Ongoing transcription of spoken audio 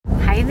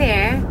Hi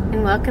there,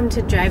 and welcome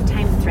to Drive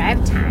Time,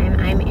 Thrive Time.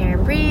 I'm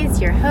Erin Breeze,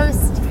 your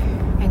host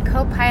and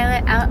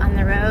co-pilot out on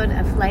the road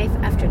of life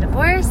after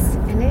divorce,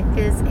 and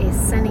it is a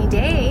sunny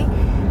day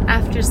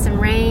after some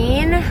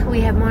rain.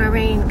 We have more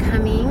rain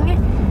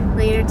coming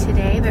later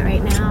today, but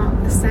right now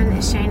the sun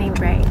is shining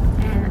bright,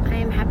 and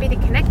I'm happy to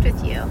connect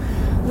with you.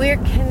 We're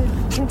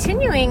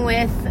continuing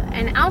with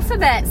an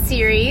alphabet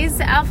series,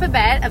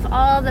 alphabet of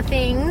all the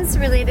things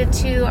related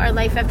to our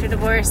life after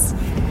divorce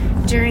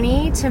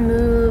journey to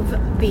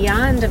move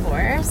beyond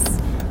divorce.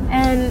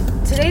 And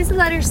today's the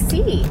letter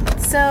C.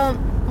 So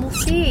we'll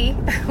see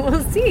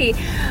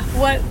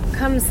what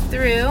comes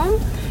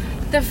through.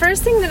 The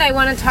first thing that I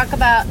want to talk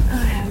about,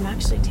 I'm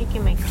actually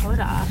taking my coat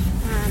off.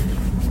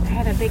 I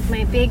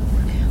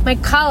had my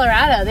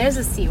Colorado, there's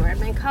a C word,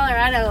 my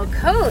Colorado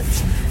coat.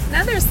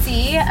 Another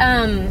C,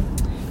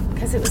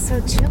 because it was so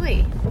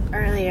chilly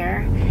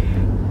earlier.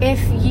 If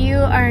you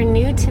are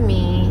new to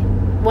me,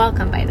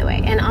 welcome, by the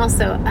way. And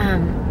also,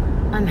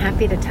 I'm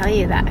happy to tell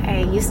you that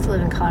I used to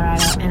live in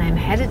Colorado, and I'm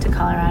headed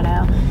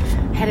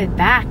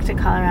back to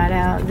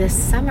Colorado this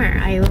summer.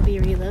 I will be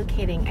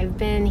relocating. I've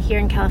been here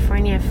in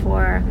California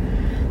for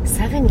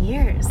 7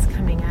 years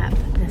coming up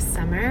this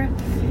summer,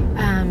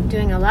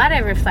 doing a lot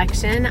of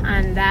reflection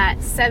on that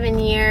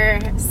 7-year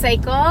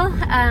cycle.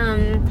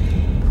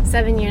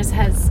 7 years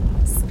has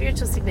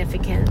spiritual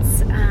significance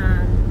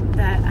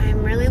that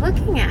I'm really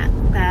looking at,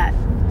 that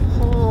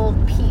whole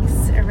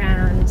piece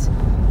around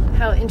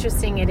how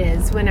interesting it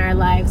is when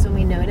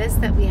we notice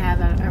that we have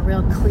a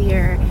real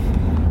clear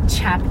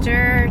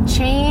chapter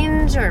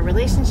change or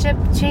relationship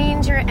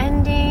change or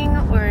ending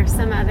or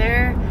some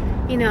other,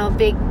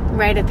 big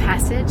rite of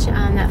passage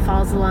that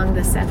falls along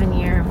the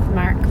 7-year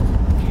mark.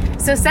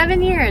 So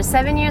 7 years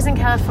in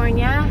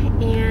California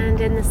and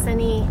in the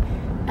sunny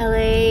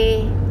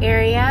LA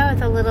area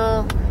with a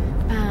little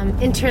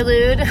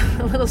interlude,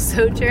 a little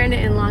sojourn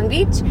in Long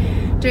Beach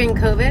during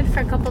COVID for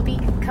a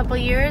couple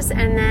years,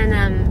 and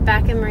then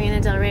back in Marina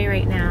Del Rey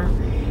right now.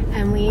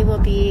 And we will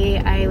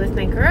be, with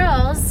my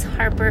girls,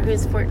 Harper,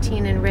 who's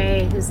 14, and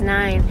Ray, who's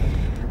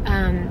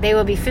 9. They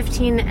will be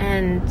 15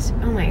 and,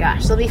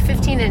 they'll be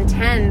 15 and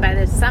 10 by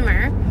this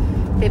summer.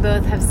 They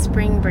both have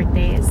spring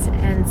birthdays,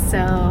 and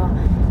so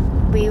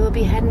we will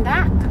be heading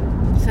back.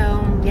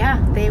 So,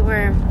 they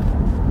were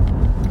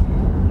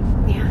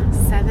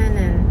 7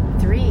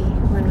 and 3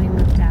 when we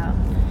moved out.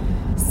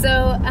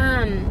 So,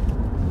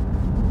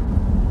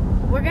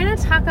 we're going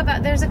to talk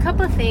about, there's a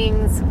couple of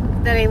things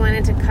that I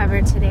wanted to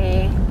cover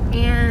today.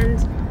 And,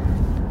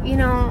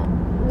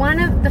 one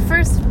of the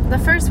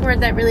first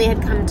word that really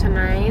had come to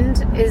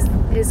mind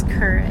is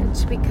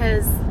courage,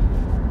 because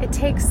it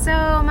takes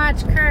so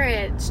much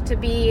courage to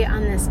be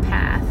on this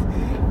path.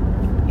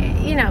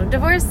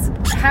 Divorce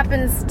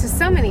happens to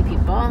so many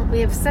people. We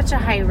have such a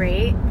high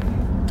rate.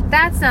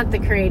 That's not the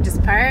courageous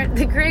part.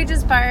 The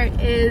courageous part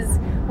is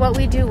what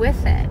we do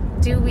with it.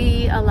 Do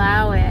we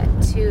allow it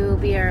to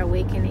be our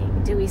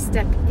awakening? Do we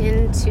step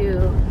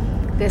into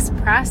this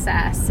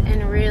process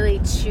and really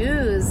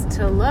choose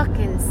to look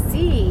and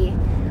see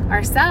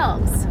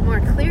ourselves more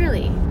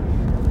clearly?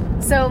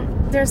 So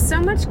there's so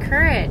much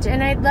courage,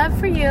 and I'd love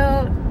for you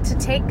to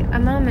take a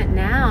moment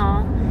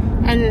now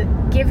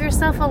and give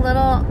yourself a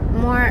little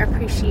more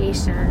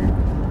appreciation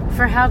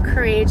for how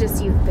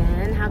courageous you've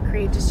been, how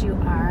courageous you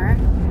are.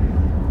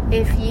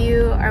 If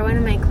you are one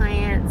of my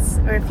clients,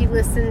 or if you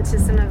listen to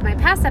some of my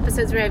past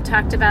episodes where I've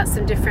talked about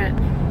some different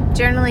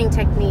journaling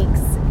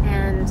techniques,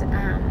 and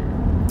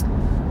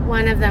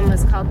one of them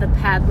was called the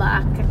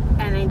padlock,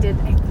 and I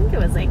think it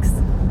was like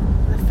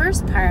the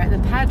first part, the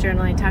pad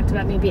journal, I talked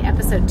about maybe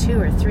episode 2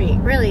 or 3,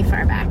 really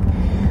far back.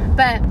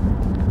 But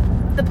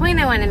the point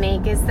I want to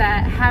make is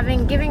that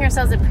giving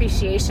ourselves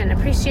appreciation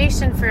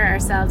for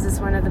ourselves is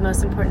one of the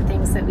most important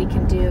things that we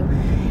can do.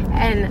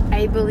 And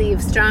I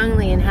believe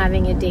strongly in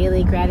having a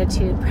daily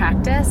gratitude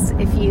practice.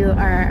 If you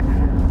are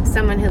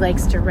someone who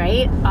likes to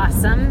write,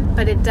 awesome,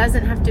 but it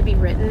doesn't have to be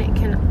written.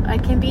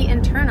 It can be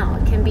internal.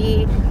 It can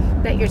be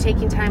that you're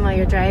taking time while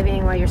you're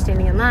driving, while you're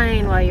standing in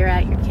line, while you're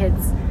at your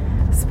kid's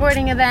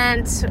sporting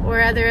event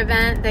or other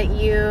event, that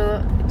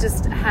you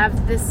just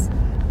have this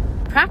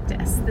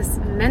practice, this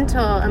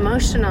mental,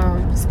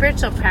 emotional,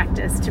 spiritual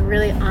practice to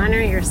really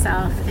honor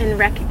yourself and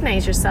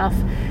recognize yourself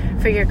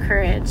for your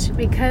courage.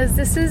 Because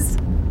this is,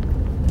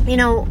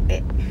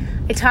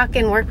 I talk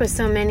and work with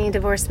so many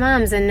divorced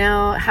moms and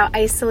know how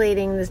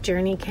isolating this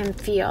journey can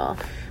feel,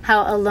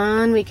 how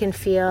alone we can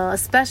feel,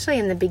 especially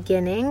in the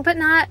beginning, but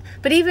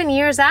even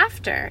years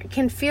after. It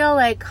can feel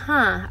like,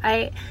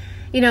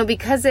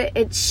 because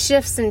it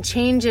shifts and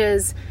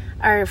changes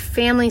our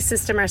family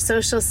system, our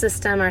social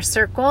system, our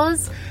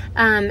circles,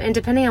 and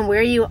depending on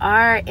where you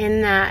are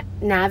in that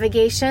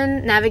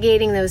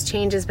navigating those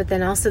changes, but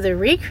then also the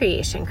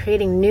recreation,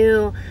 creating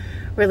new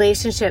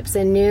relationships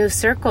and new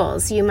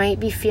circles, you might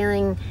be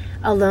feeling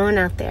alone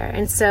out there.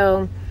 And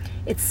so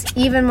it's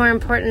even more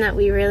important that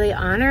we really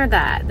honor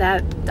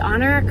that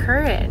honor our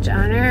courage,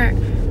 honor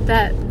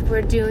that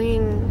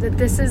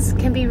this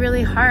can be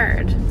really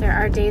hard. There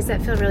are days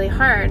that feel really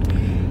hard,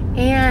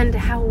 and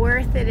how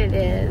worth it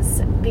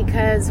is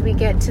because we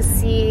get to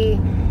see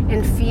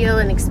and feel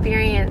and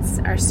experience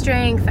our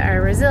strength,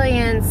 our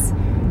resilience,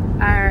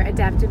 our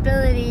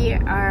adaptability,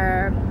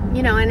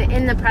 and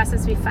in the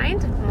process we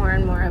find more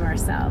and more of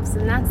ourselves.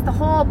 And that's the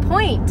whole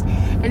point.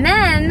 And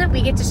then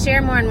we get to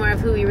share more and more of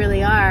who we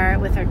really are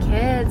with our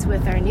kids,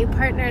 with our new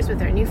partners,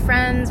 with our new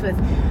friends, with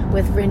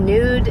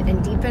renewed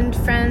and deepened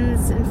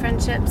friends and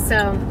friendships.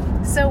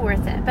 So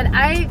worth it. But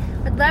I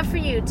would love for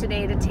you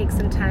today to take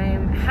some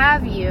time,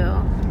 have you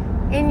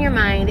in your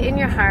mind, in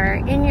your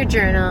heart, in your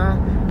journal,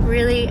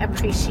 really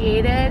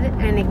appreciated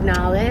and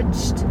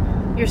acknowledged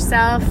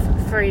yourself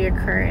for your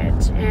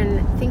courage.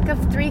 And think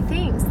of 3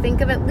 things.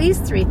 Think of at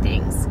least 3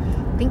 things.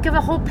 Think of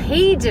a whole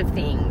page of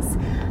things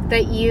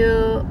that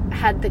you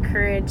had the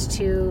courage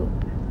to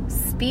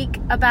speak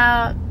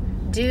about,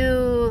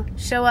 do,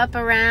 show up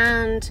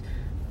around,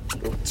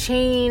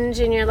 change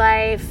in your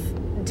life,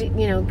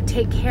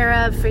 take care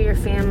of for your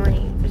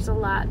family. There's a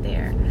lot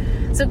there.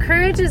 So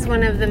courage is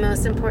one of the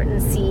most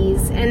important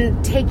C's,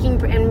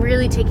 and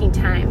really taking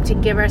time to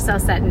give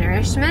ourselves that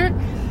nourishment.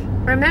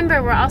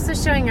 Remember, we're also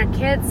showing our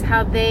kids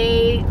how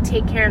they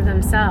take care of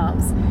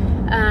themselves.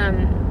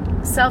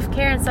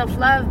 Self-care and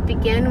self-love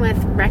begin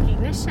with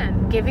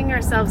recognition, giving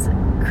ourselves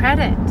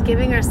credit,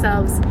 giving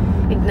ourselves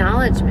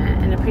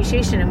acknowledgement and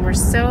appreciation. And we're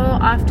so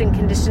often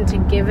conditioned to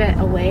give it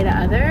away to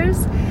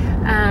others,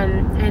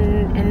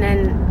 and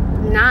then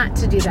not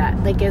to do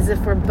that, like as if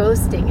we're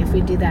boasting if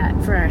we do that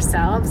for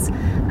ourselves.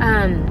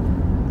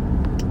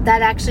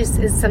 That actually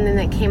is something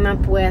that came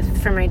up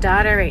with for my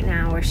daughter right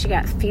now, where she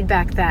got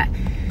feedback that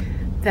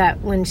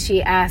when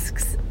she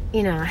asks,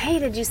 hey,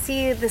 did you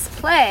see this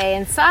play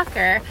in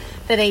soccer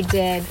that I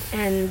did,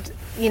 and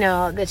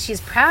that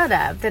she's proud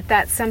of,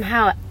 that's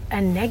somehow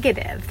a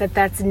negative,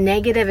 that's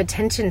negative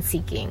attention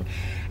seeking.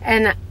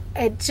 And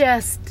it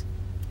just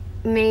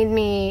made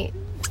me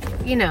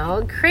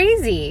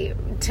crazy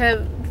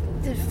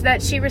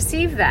that she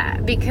received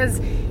that, because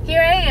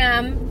here I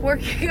am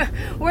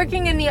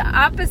working in the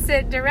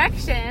opposite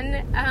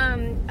direction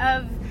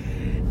of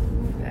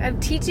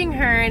teaching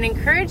her and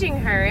encouraging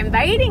her,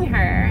 inviting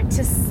her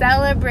to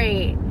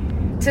celebrate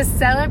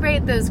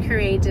those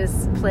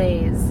courageous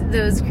plays,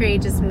 those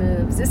courageous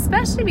moves,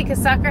 especially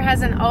because soccer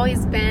hasn't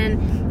always been,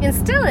 and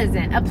still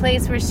isn't, a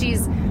place where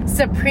she's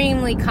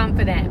supremely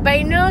confident.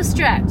 By no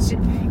stretch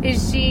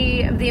is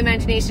she, of the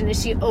imagination, is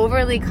she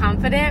overly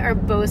confident or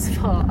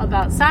boastful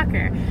about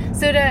soccer.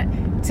 So to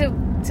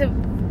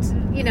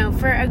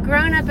for a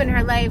grown-up in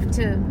her life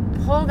to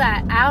pull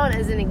that out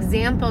as an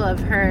example of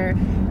her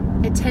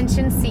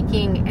attention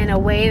seeking in a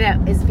way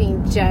that is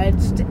being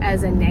judged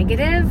as a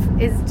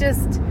negative is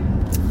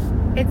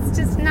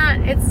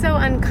it's so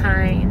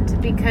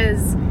unkind,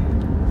 because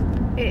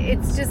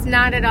it's just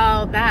not at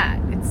all that.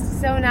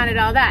 It's so not at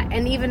all that.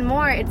 And even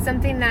more, it's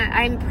something that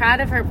I'm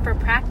proud of her for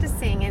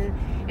practicing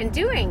and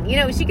doing.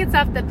 She gets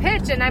off the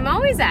pitch and I'm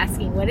always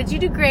asking, what did you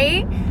do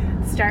great?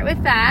 Start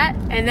with that.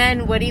 And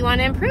then what do you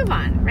want to improve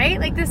on, right?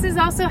 Like, this is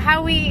also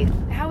how we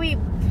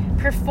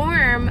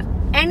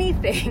perform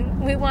anything.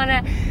 We want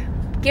to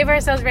give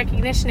ourselves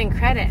recognition and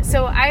credit.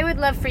 So I would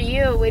love for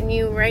you, when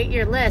you write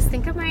your list,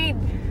 think of my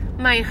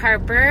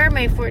Harper,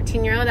 my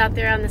 14-year-old out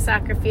there on the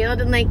soccer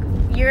field, and like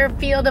your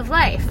field of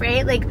life,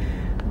 right? Like,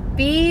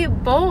 be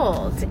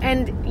bold.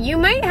 And you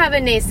might have a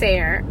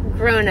naysayer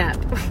grown up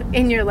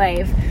in your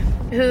life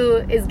who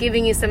is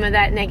giving you some of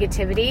that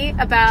negativity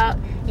about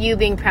you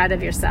being proud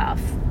of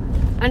yourself.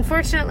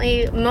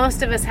 Unfortunately,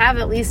 most of us have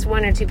at least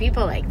 1 or 2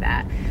 people like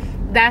that.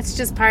 That's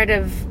just part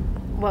of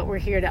what we're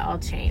here to all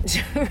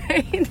change,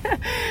 right?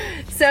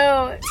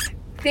 So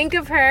think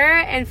of her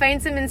and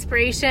find some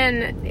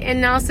inspiration,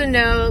 and also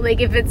know,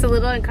 like, if it's a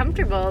little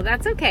uncomfortable,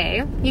 that's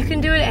okay. You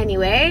can do it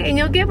anyway, and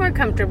you'll get more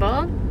comfortable.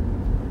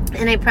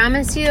 And I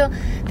promise you,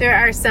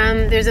 there's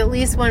at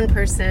least one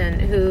person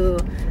who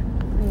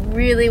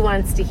really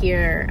wants to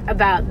hear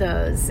about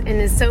those and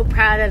is so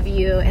proud of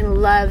you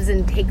and loves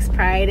and takes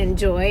pride and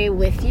joy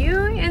with you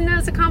in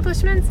those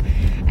accomplishments.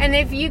 And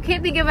if you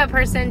can't think of a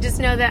person, just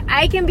know that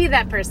I can be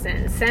that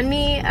person. Send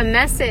me a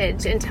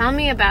message and tell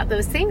me about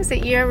those things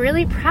that you're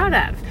really proud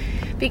of,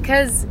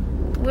 because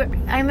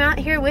I'm out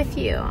here with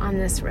you on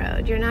this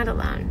road. You're not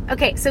alone.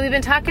 Okay, so we've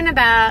been talking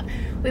about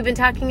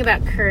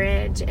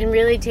courage and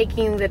really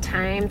taking the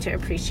time to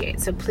appreciate.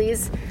 So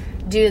please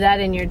do that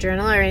in your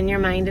journal or in your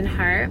mind and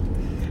heart.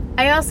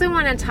 I also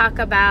want to talk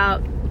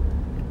about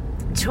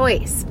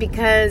choice,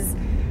 because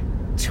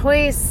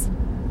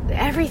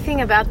everything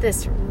about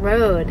this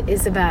road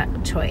is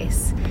about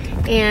choice.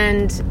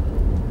 And,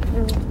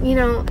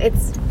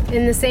 it's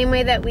in the same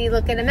way that we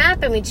look at a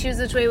map and we choose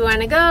which way we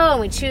want to go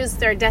and we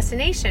choose our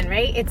destination,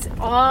 right? It's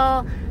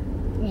all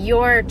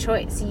your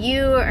choice.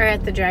 You are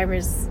at the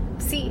driver's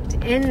seat,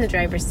 in the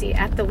driver's seat,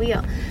 at the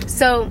wheel.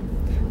 So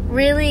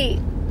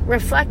really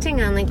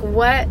reflecting on, like,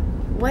 what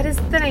is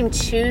it that I'm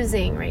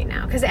choosing right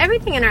now? Because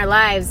everything in our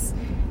lives,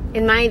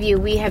 in my view,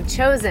 we have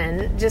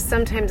chosen, just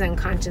sometimes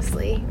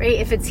unconsciously, right?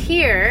 If it's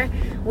here,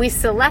 we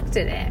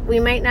selected it. We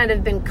might not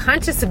have been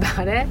conscious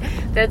about it.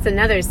 That's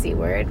another C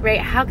word, right?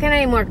 How can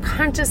I more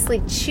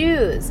consciously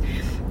choose?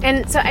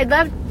 And so I'd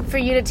love for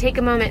you to take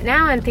a moment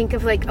now and think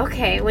of like,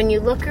 okay, when you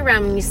look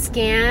around, when you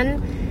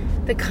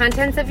scan the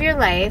contents of your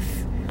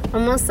life,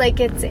 almost like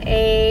it's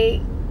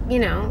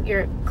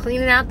you're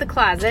cleaning out the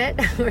closet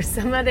or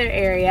some other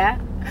area.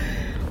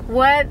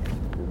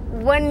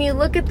 When you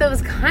look at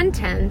those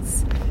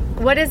contents,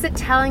 what is it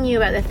telling you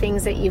about the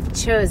things that you've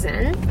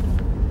chosen?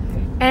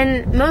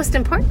 And most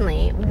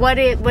importantly, what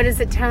is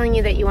it telling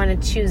you that you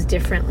want to choose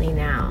differently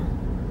now?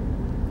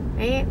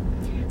 Right?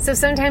 So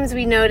sometimes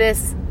we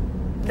notice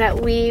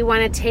that we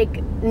want to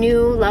take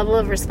new level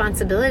of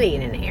responsibility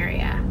in an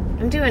area.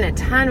 I'm doing a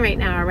ton right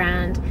now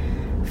around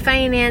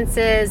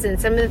finances and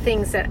some of the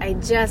things that I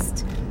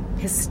just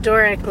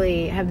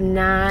historically have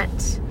not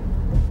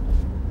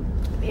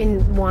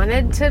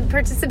wanted to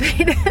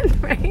participate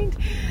in, right?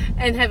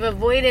 And have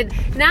avoided,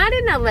 not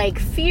in a like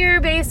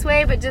fear-based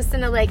way, but just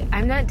in a like,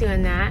 I'm not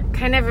doing that,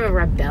 kind of a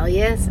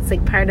rebellious. It's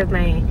like part of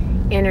my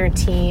inner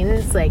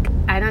teens, like,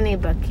 I don't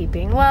need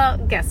bookkeeping. Well,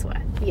 guess what?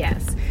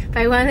 Yes. If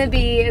I want to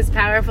be as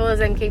powerful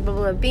as I'm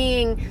capable of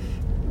being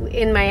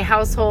in my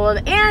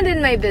household and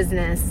in my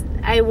business,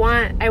 I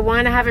want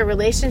to have a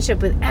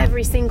relationship with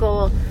every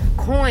single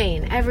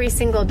coin, every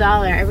single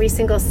dollar, every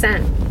single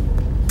cent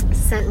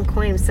and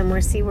coin, some more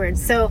C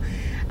words. So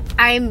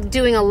I'm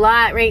doing a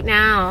lot right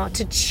now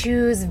to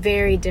choose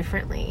very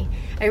differently.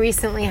 I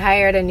recently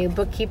hired a new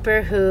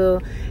bookkeeper who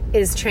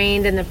is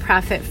trained in the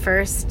Profit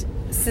First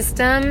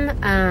system.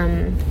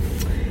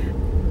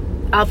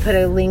 I'll put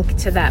a link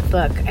to that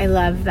book. I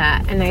love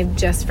that. And I've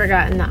just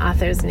forgotten the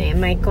author's name,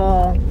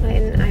 Michael.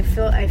 And I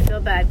feel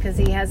bad because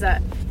he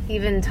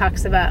even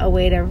talks about a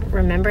way to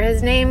remember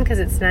his name because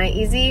it's not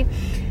easy.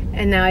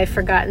 And now I've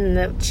forgotten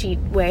the cheat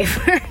way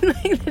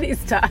that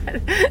he's taught.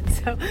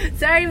 So,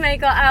 sorry,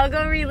 Michael. I'll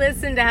go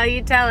re-listen to how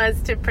you tell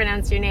us to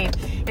pronounce your name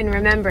and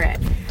remember it.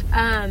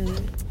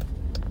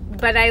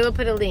 But I will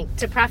put a link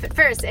to Profit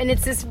First. And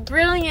it's this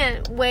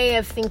brilliant way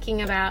of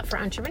thinking for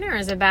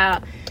entrepreneurs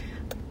about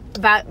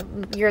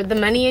the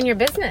money in your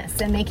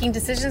business and making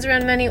decisions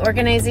around money,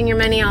 organizing your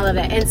money, all of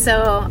it. And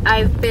so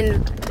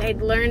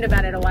I'd learned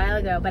about it a while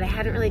ago, but I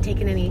hadn't really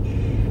taken any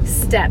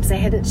steps. I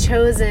hadn't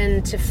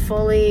chosen to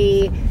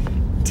fully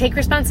take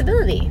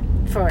responsibility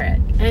for it.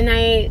 And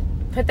I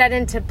put that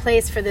into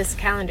place for this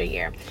calendar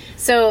year.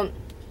 So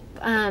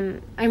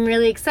I'm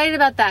really excited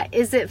about that.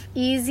 Is it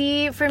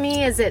easy for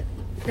me? Is it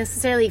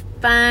necessarily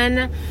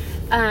fun?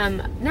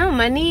 No,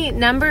 money,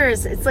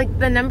 numbers, it's like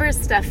the numbers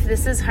stuff.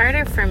 This is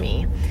harder for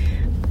me.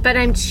 But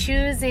I'm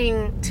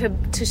choosing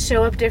to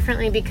show up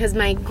differently because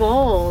my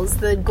goals,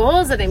 the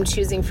goals that I'm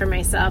choosing for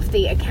myself,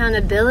 the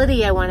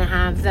accountability I want to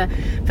have, the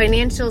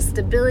financial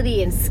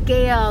stability and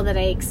scale that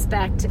I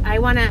expect, I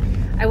want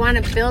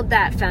to build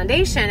that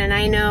foundation. And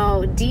I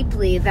know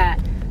deeply that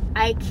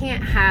I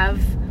can't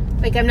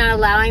I'm not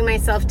allowing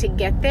myself to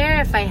get there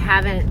if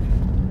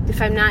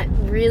I'm not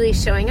really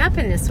showing up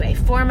in this way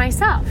for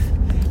myself.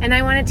 And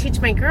I want to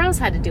teach my girls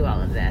how to do all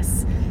of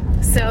this.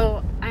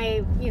 So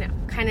I,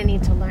 kind of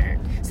need to learn.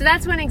 So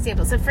that's one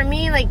example. So for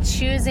me, like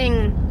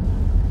choosing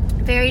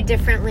very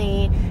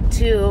differently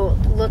to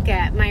look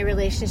at my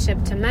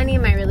relationship to money,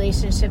 my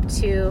relationship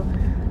to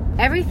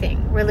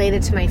everything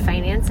related to my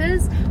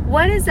finances.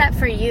 What is that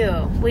for you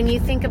when you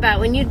think about,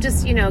 when you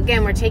just,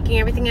 again, we're taking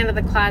everything out of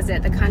the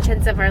closet, the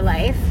contents of our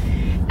life.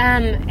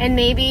 And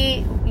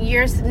maybe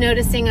you're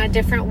noticing a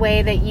different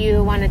way that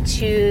you want to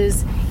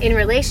choose in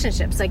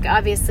relationships. Like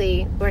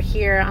obviously we're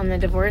here on the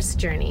divorce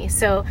journey.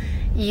 So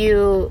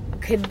you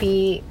could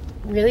be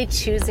really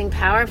choosing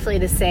powerfully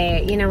to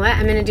say, you know what,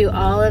 I'm going to do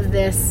all of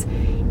this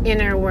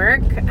inner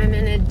work. I'm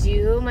going to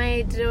do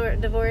my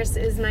divorce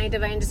is my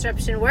divine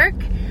disruption work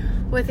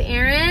with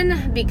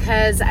Erin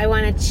because I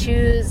want to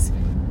choose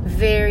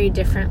very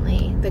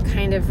differently the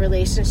kind of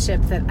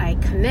relationship that I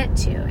commit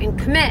to. And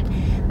commit,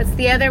 that's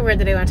the other word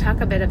that I want to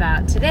talk a bit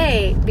about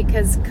today,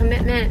 because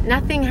commitment,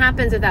 nothing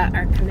happens without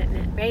our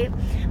commitment, right?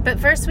 But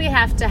first we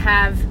have to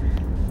have,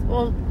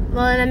 and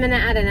I'm going to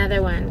add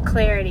another one,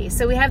 clarity.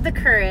 So we have the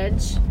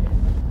courage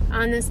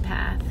on this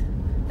path.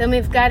 Then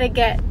we've got to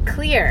get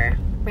clear,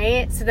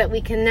 right? So that we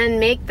can then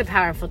make the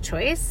powerful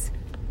choice.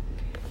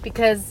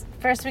 Because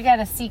first we got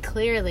to see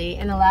clearly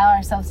and allow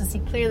ourselves to see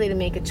clearly to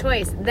make a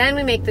choice. Then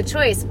we make the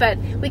choice. But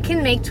we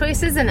can make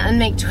choices and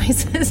unmake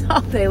choices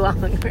all day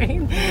long,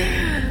 right?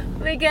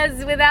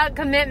 Because without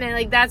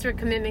commitment, that's where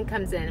commitment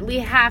comes in. We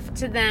have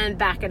to then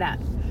back it up.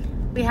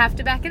 We have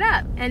to back it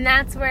up. And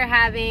that's where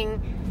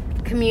having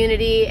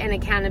community and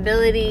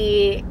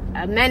accountability,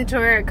 a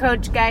mentor, a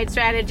coach, guide,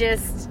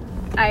 strategist,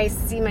 I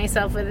see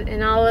myself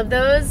in all of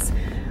those.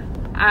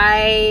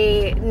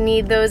 I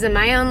need those in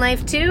my own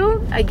life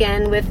too.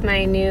 Again, with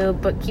my new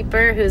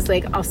bookkeeper, who's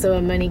also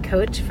a money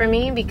coach for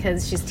me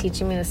because she's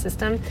teaching me the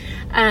system.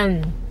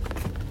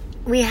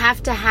 We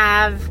have to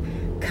have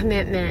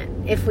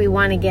commitment if we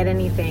want to get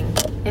anything.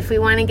 If we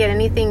want to get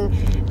anything,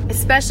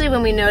 especially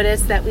when we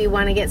notice that we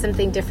want to get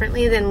something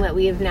differently than what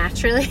we have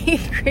naturally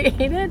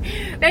created,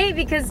 right?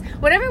 Because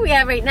whatever we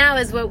have right now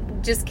is what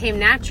just came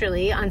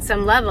naturally on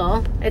some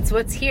level. It's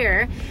what's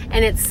here,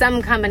 and it's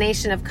some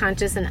combination of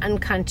conscious and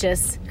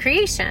unconscious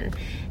creation.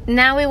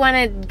 now we want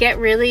to get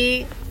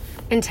really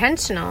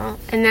intentional,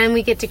 and then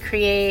we get to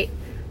create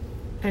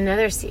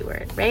another C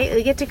word, right?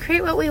 We get to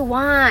create what we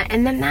want,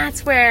 and then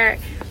that's where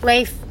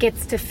life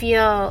gets to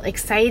feel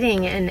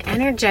exciting and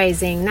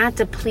energizing, not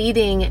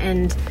depleting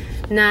and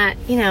not,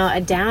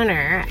 a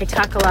downer. I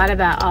talk a lot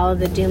about all of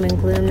the doom and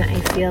gloom that I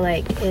feel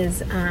like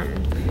is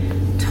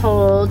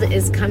told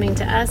is coming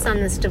to us on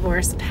this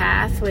divorce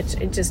path, which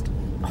I just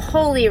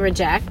wholly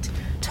reject,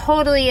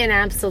 totally and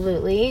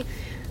absolutely.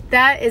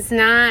 That is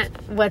not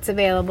what's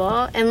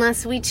available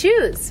unless we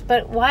choose.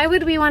 But why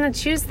would we want to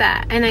choose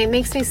that? And it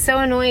makes me so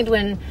annoyed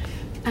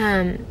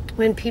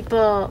when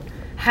people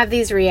have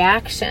these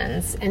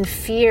reactions and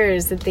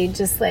fears that they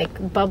just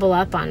like bubble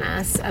up on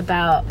us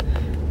about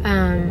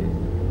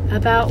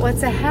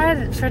what's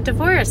ahead for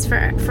divorce,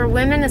 for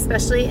women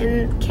especially,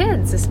 and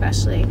kids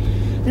especially.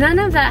 None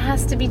of that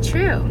has to be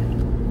true.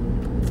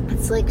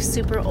 It's like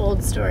super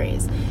old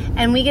stories,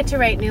 and we get to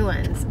write new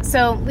ones.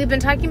 So we've been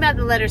talking about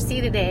the letter C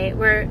today.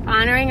 We're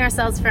honoring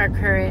ourselves for our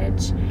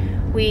courage.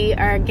 We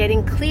are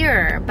getting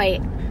clearer by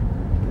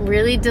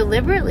really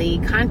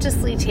deliberately,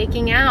 consciously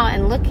taking out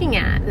and looking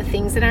at the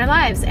things in our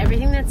lives.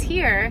 Everything that's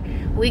here,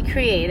 we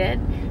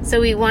created.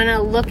 So we want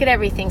to look at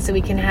everything so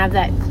we can have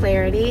that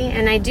clarity.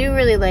 And I do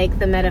really like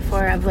the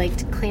metaphor of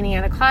like cleaning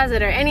out a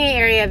closet or any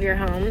area of your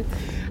home.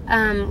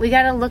 We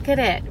got to look at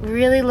it,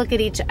 really look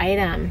at each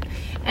item.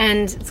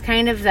 And it's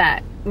kind of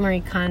that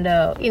Marie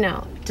Kondo,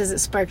 does it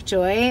spark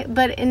joy?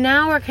 But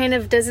now we're kind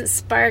of, does it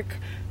spark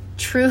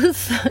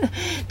truth?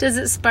 Does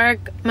it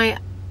spark my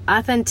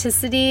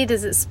authenticity?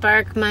 Does it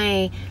spark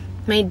my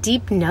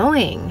deep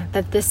knowing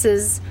that this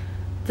is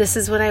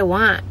what I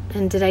want?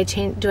 And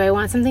do I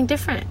want something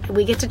different?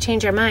 We get to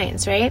change our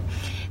minds, right?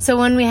 So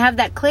when we have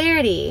that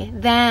clarity,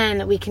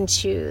 then we can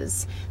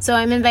choose. So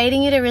I'm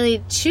inviting you to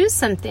really choose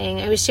something.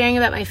 I was sharing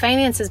about my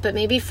finances, but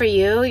maybe for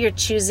you, you're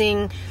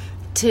choosing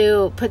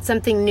to put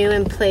something new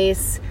in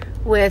place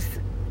with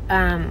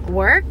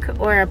work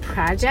or a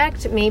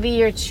project. Maybe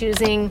you're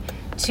choosing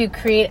to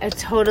create a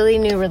totally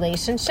new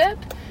relationship.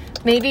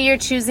 Maybe you're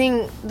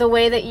choosing the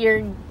way that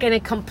you're going to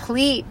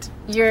complete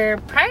your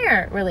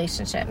prior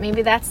relationship.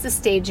 Maybe that's the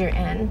stage you're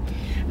in.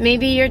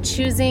 Maybe you're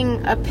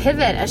choosing a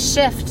pivot, a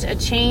shift, a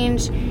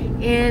change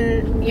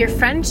in your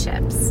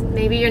friendships.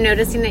 Maybe you're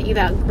noticing that you've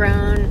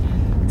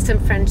outgrown some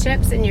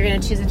friendships and you're going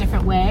to choose a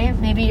different way.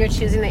 Maybe you're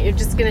choosing that you're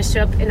just going to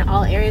show up in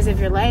all areas of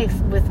your life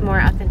with more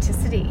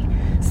authenticity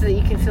so that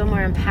you can feel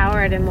more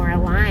empowered and more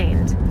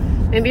aligned.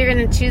 Maybe you're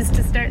going to choose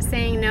to start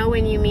saying no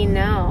when you mean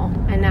no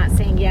and not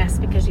saying yes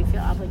because you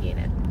feel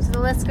obligated. So the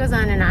list goes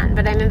on and on,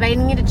 but I'm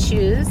inviting you to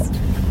choose.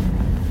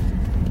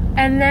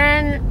 And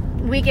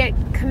then we get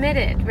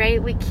committed,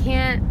 right? We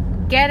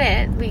can't get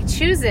it. We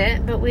choose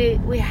it, but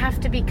we have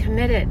to be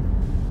committed.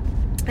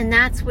 And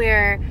that's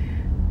where,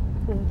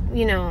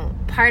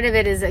 part of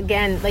it is,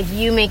 again, like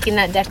you making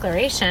that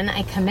declaration,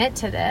 I commit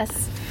to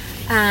this.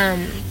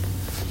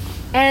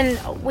 And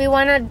we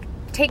want to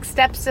take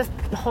steps to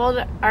hold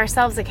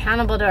ourselves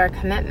accountable to our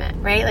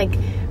commitment, right? Like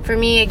for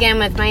me, again,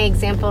 with my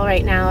example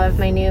right now of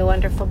my new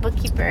wonderful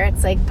bookkeeper,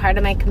 it's like part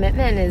of my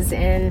commitment is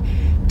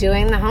in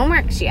doing the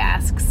homework she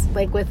asks,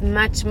 like with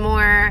much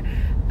more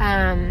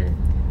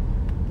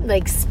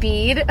like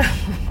speed.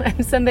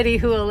 I'm somebody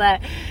who will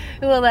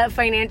let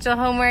financial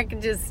homework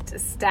just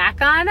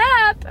stack on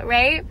up,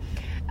 right?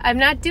 I'm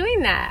not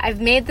doing that.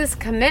 I've made this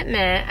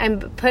commitment.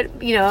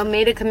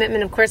 Made a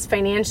commitment, of course,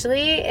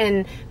 financially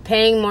and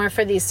paying more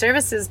for these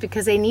services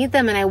because I need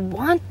them and I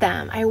want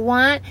them. I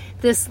want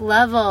this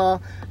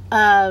level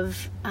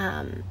of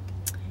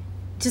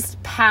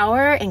just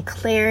power and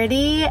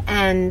clarity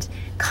and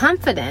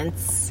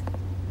confidence.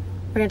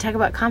 We're going to talk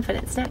about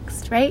confidence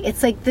next, right?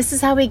 It's like, this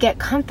is how we get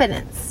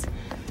confidence.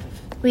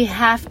 We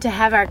have to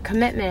have our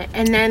commitment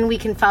and then we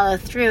can follow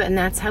through, and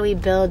that's how we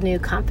build new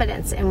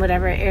confidence in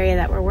whatever area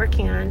that we're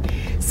working on.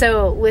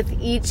 So with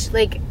each,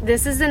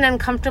 this is an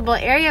uncomfortable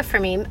area for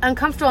me.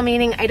 Uncomfortable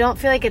meaning I don't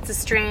feel like it's a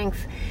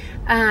strength.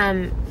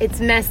 It's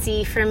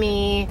messy for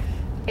me.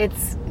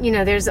 It's,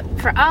 there's,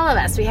 for all of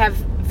us, we have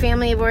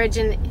family of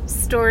origin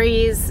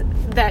stories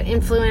that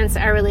influence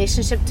our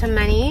relationship to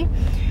money.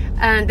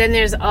 Then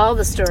there's all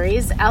the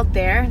stories out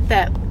there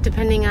that,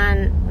 depending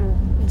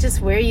on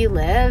just where you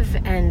live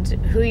and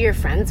who you're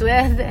friends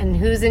with and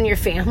who's in your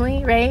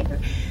family, right?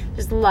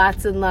 There's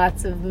lots and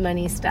lots of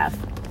money stuff.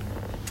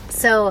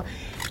 So,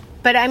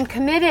 but I'm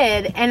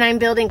committed and I'm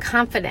building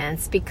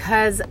confidence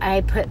because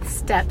I put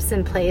steps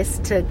in place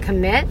to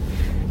commit.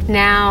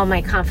 Now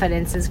my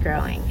confidence is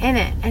growing in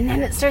it. And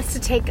then it starts to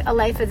take a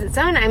life of its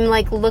own. I'm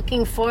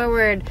looking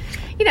forward.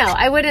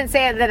 I wouldn't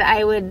say that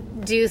I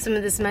would do some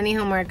of this money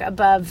homework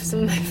above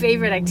some of my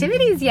favorite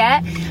activities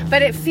yet,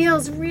 but it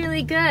feels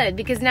really good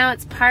because now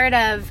it's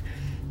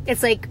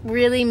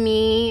really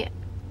me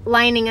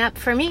lining up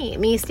for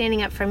me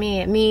standing up for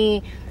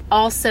me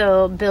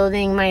also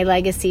building my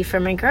legacy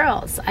for my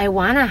girls. I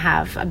want to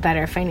have a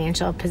better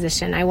financial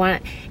position.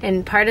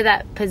 And part of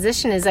that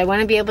position is I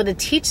want to be able to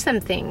teach them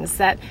things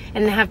and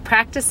have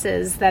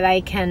practices that I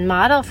can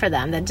model for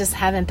them that just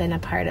haven't been a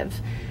part of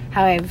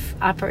how I've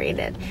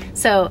operated.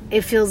 So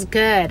it feels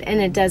good, and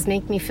it does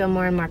make me feel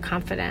more and more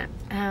confident.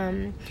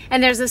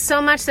 And there's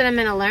so much that I'm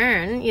going to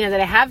learn, that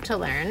I have to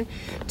learn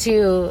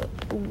to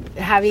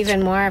have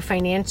even more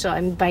financial.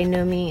 I'm by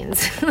no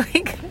means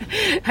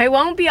I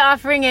won't be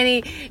offering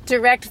any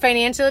direct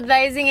financial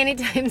advising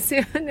anytime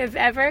soon, if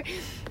ever.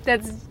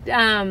 That's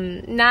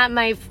not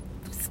my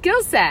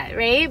skill set,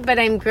 right? But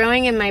I'm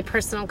growing in my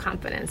personal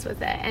confidence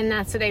with it. And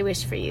that's what I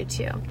wish for you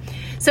too.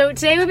 So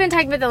today we've been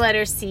talking about the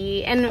letter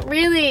C, and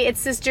really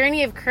it's this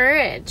journey of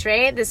courage,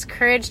 right? This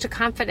courage to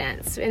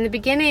confidence. In the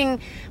beginning,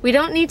 we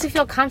don't need to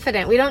feel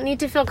confident. We don't need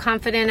to feel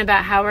confident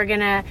about how we're going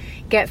to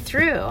get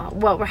through,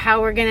 how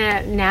we're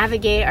going to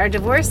navigate our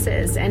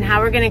divorces, and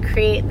how we're going to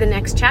create the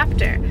next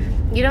chapter.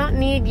 You don't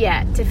need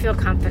yet to feel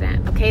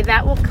confident, okay?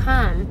 That will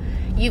come.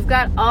 You've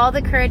got all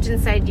the courage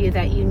inside you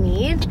that you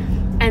need.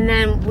 And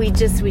then we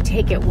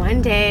take it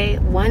one day,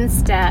 one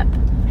step,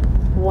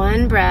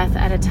 one breath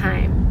at a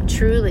time.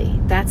 Truly,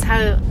 that's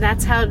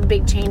how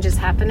big changes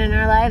happen in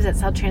our lives. That's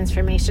how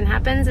transformation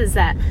happens, is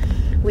that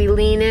we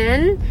lean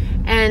in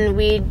and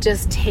we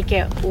just take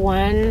it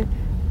one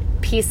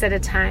piece at a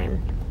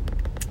time.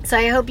 So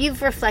I hope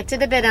you've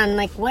reflected a bit on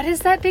what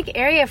is that big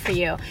area for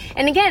you?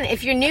 And again,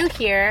 if you're new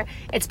here,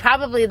 it's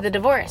probably the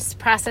divorce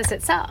process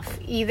itself,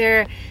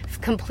 either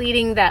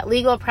completing that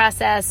legal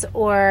process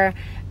or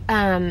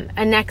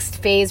a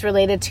next phase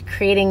related to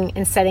creating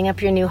and setting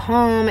up your new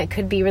home. It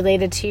could be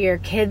related to your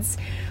kids'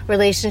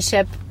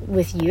 relationship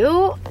with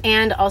you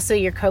and also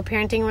your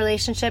co-parenting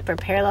relationship or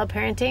parallel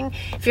parenting.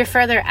 If you're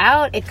further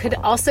out, it could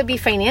also be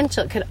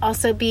financial. It could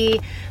also be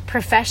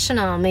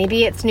professional.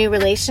 Maybe it's new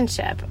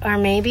relationship, or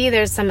maybe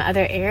there's some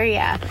other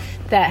area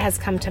that has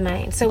come to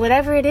mind. So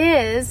whatever it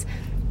is,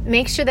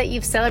 make sure that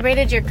you've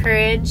celebrated your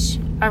courage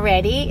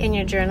already in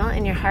your journal,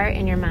 in your heart,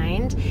 in your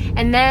mind.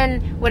 And then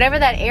whatever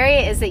that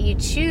area is that you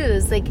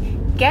choose,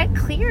 get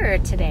clearer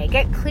today.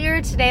 Get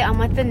clearer today on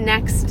what the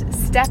next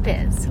step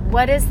is.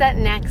 What is that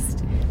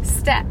next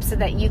step so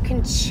that you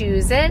can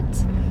choose it?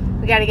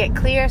 We got to get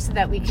clear so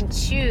that we can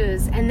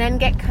choose, and then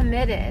get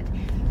committed.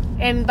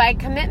 And by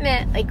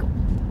commitment,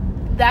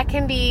 that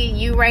can be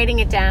you writing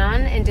it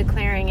down and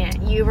declaring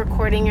it. You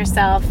recording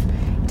yourself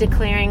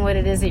declaring what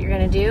it is that you're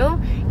going to do.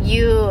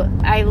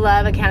 I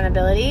love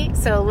accountability,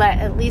 so let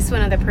at least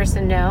one other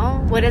person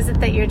know what is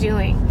it that you're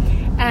doing.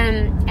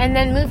 And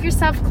then move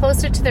yourself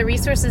closer to the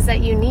resources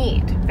that you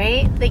need,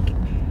 right?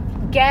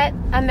 Get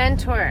a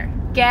mentor,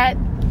 get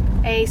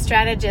a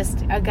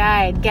strategist, a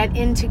guide, get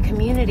into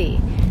community.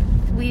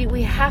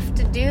 We have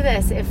to do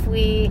this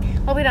we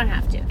don't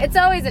have to. It's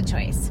always a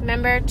choice.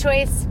 Remember,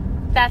 choice,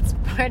 that's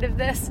part of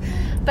this.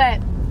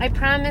 But I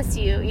promise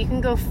you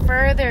can go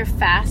further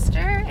faster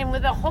and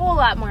with a whole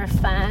lot more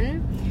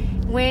fun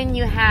when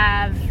you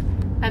have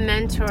a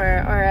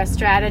mentor or a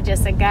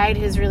strategist, a guide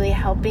who's really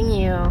helping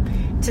you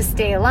to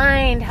stay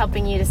aligned,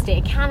 helping you to stay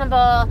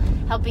accountable,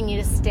 helping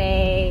you to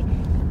stay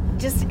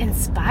just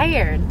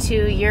inspired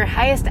to your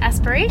highest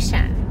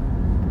aspiration,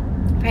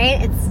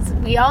 right?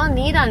 We all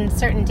need on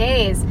certain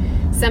days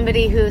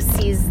somebody who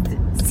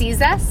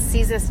sees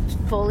us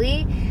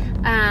fully,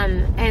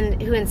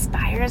 and who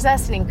inspires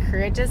us and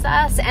encourages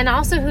us, and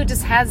also who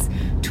just has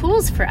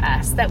tools for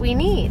us that we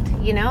need.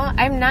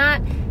 I'm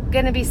not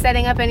going to be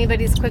setting up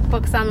anybody's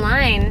QuickBooks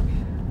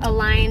Online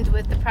aligned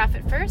with the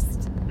Profit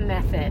First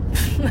method.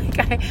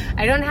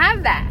 I don't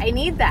have that. I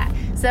need that.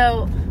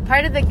 So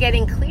part of the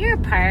getting clear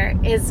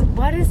part is,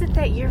 what is it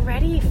that you're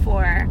ready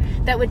for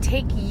that would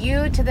take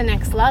you to the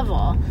next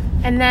level?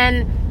 And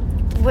then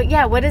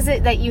what is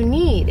it that you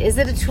need? Is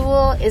it a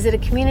tool? Is it a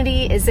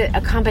community? Is it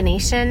a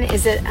combination?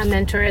 Is it a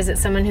mentor? Is it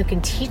someone who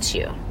can teach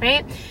you,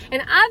 right?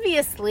 And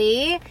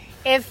obviously,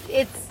 if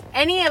it's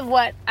any of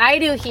what I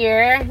do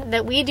here,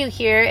 that we do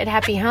here at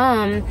Happy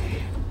Home,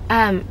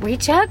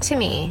 reach out to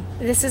me.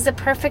 This is the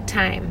perfect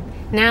time.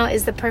 Now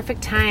is the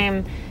perfect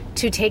time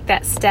to take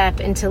that step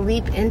and to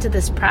leap into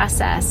this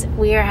process.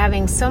 We are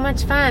having so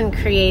much fun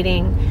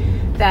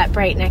creating that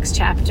bright next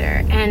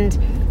chapter. And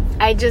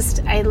I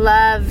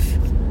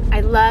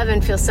love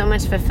and feel so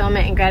much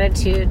fulfillment and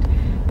gratitude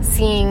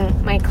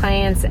seeing my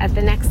clients at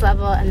the next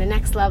level and the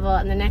next level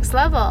and the next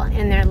level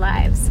in their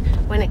lives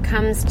when it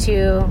comes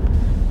to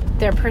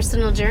their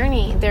personal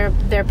journey, their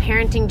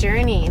parenting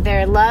journey,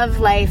 their love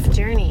life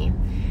journey,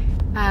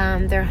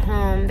 their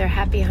home, their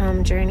happy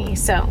home journey.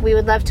 So we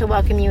would love to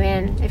welcome you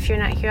in if you're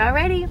not here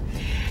already.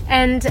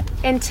 And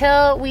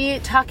until we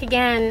talk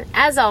again,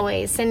 as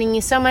always, sending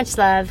you so much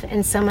love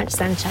and so much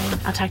sunshine.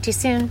 I'll talk to you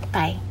soon.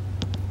 Bye.